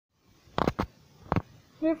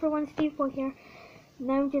Hey everyone, Steve here.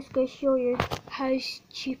 Now I'm just going to show you how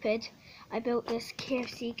stupid I built this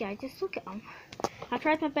KFC guy. Just look at him. I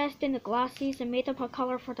tried my best in the glasses and made up a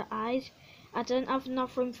colour for the eyes. I didn't have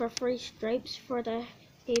enough room for 3 stripes for the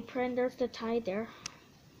apron. There's the tie there.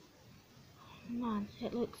 Man,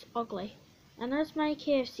 it looks ugly. And there's my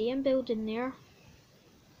KFC I'm building there.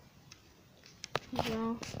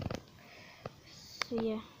 Well, so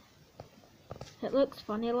yeah. It looks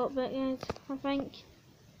funny a little bit, guys, I think.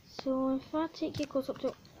 So if I take you close up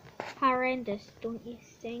to horrendous, don't you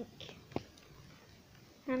think?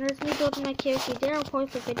 And there's me building my KFC there. I'll pause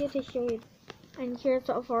the video to show you. And here's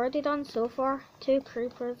what I've already done so far. 2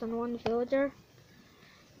 creepers and 1 villager.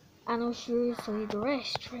 And I'll show you the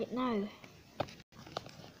rest right now.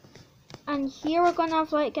 And here we're gonna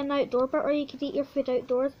have like an outdoor bit where you could eat your food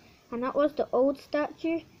outdoors. And that was the old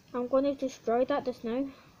statue. I'm gonna destroy that just now.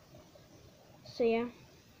 So yeah.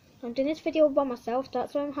 I'm doing this video by myself,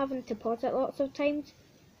 that's why I'm having to pause it lots of times.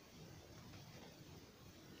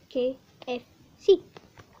 KFC.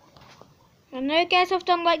 And now guys, I've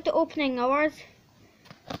done like the opening hours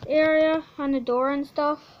area and the door and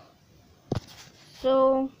stuff.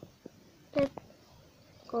 So,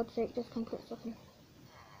 God's sake, just come put something.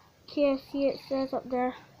 KFC it says up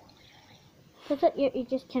there. Is it? Yep, you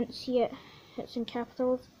just can't see it. It's in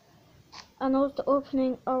capitals. And those the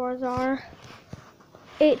opening hours are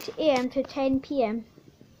 8 AM to 10 PM.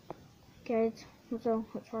 Guys, so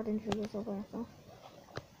it's hard in videos over there, so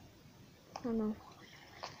I don't know.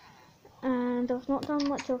 And I've not done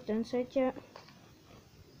much of the inside yet.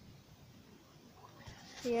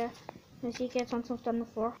 So yeah, as you guys once I've done the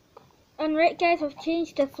floor. And right guys, I've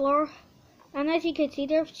changed the floor. And as you can see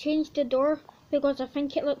there, I've changed the door because I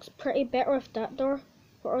think it looks pretty better with that door.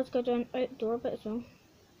 But I was going to do an outdoor bit, so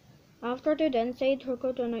after I do the inside, we'll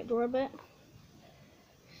go do an outdoor bit.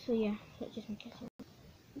 So yeah, let's just make it so.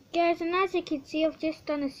 Guys, and as you can see, I've just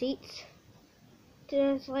done the seats.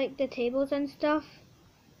 There's like the tables and stuff.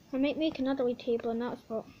 I might make another wee table in that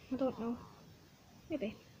spot. I don't know.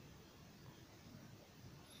 Maybe.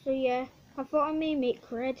 So yeah, I thought I may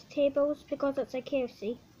make red tables because it's a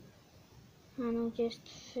KFC. And I'll just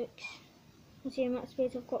fix and see how much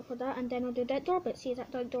space I've got for that, and then I'll do the outdoor bit. See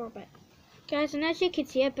that outdoor bit. Guys, and as you can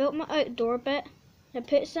see, I built my outdoor bit. I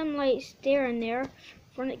put some lights there and there.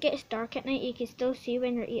 When it gets dark at night, you can still see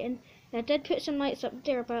when you're eating. I did put some lights up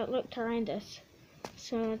there, but it looked horrendous.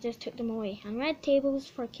 So I just took them away. And red tables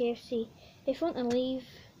for KFC. If you want to leave,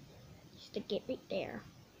 just to get right there.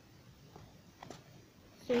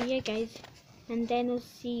 So yeah guys, and then I'll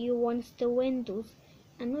see you once the windows,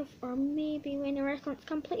 and or maybe when the restaurant's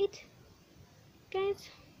completed. Guys,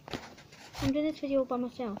 I'm doing this video by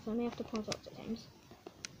myself, so I may have to pause lots of times.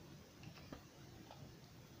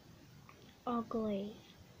 Ugly.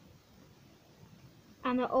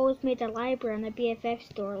 And I always made a library and a BFF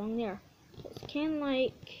store along there. It's kind of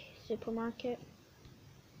like supermarket,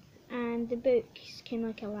 and the book's kind of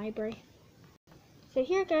like a library. So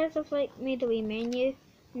here guys, I've like made a wee menu.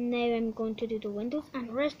 Now I'm going to do the windows, and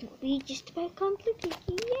the rest will be just about completed.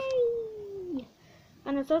 Yay!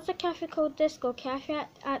 And there's also a cafe called Disco Cafe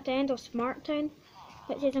at the end of Smart Town,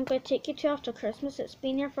 which is I'm going to take you to after Christmas. It's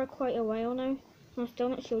been there for quite a while now. I'm still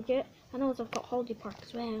not showed yet. I know I've got Holiday Park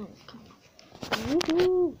as well. Come on.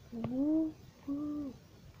 Woohoo! Woohoo!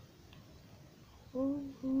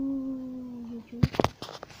 Woohoo!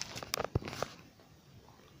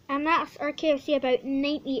 And that's our KFC about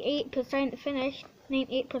 98% finished.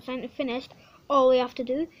 98% finished. All we have to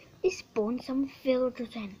do is spawn some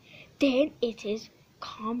villagers in. Then it is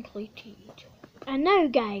completed. And now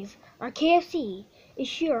guys, our KFC is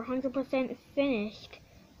sure 100% finished.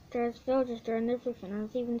 There's villagers there and everything.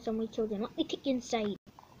 There's even some wee children. Let me take you inside.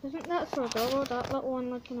 Isn't that so adorable, that little one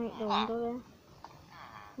looking out the window there?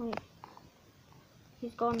 Wait.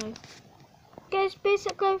 He's gone now. Guys,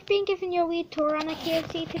 basically I've been giving you a wee tour on a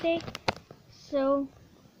KFC today. So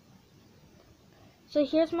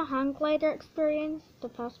here's my hang glider experience. The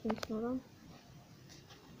path's been snowed on.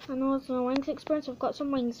 And also my wings experience. I've got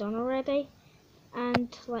some wings on already.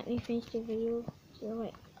 And let me finish the video. So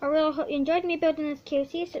like, I really hope you enjoyed me building this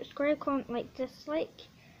KFC. Subscribe, comment, like, dislike.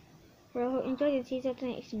 I really hope you enjoyed it. See you at the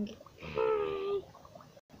next video. Bye.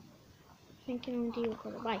 Thinking on the deal.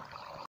 Bye.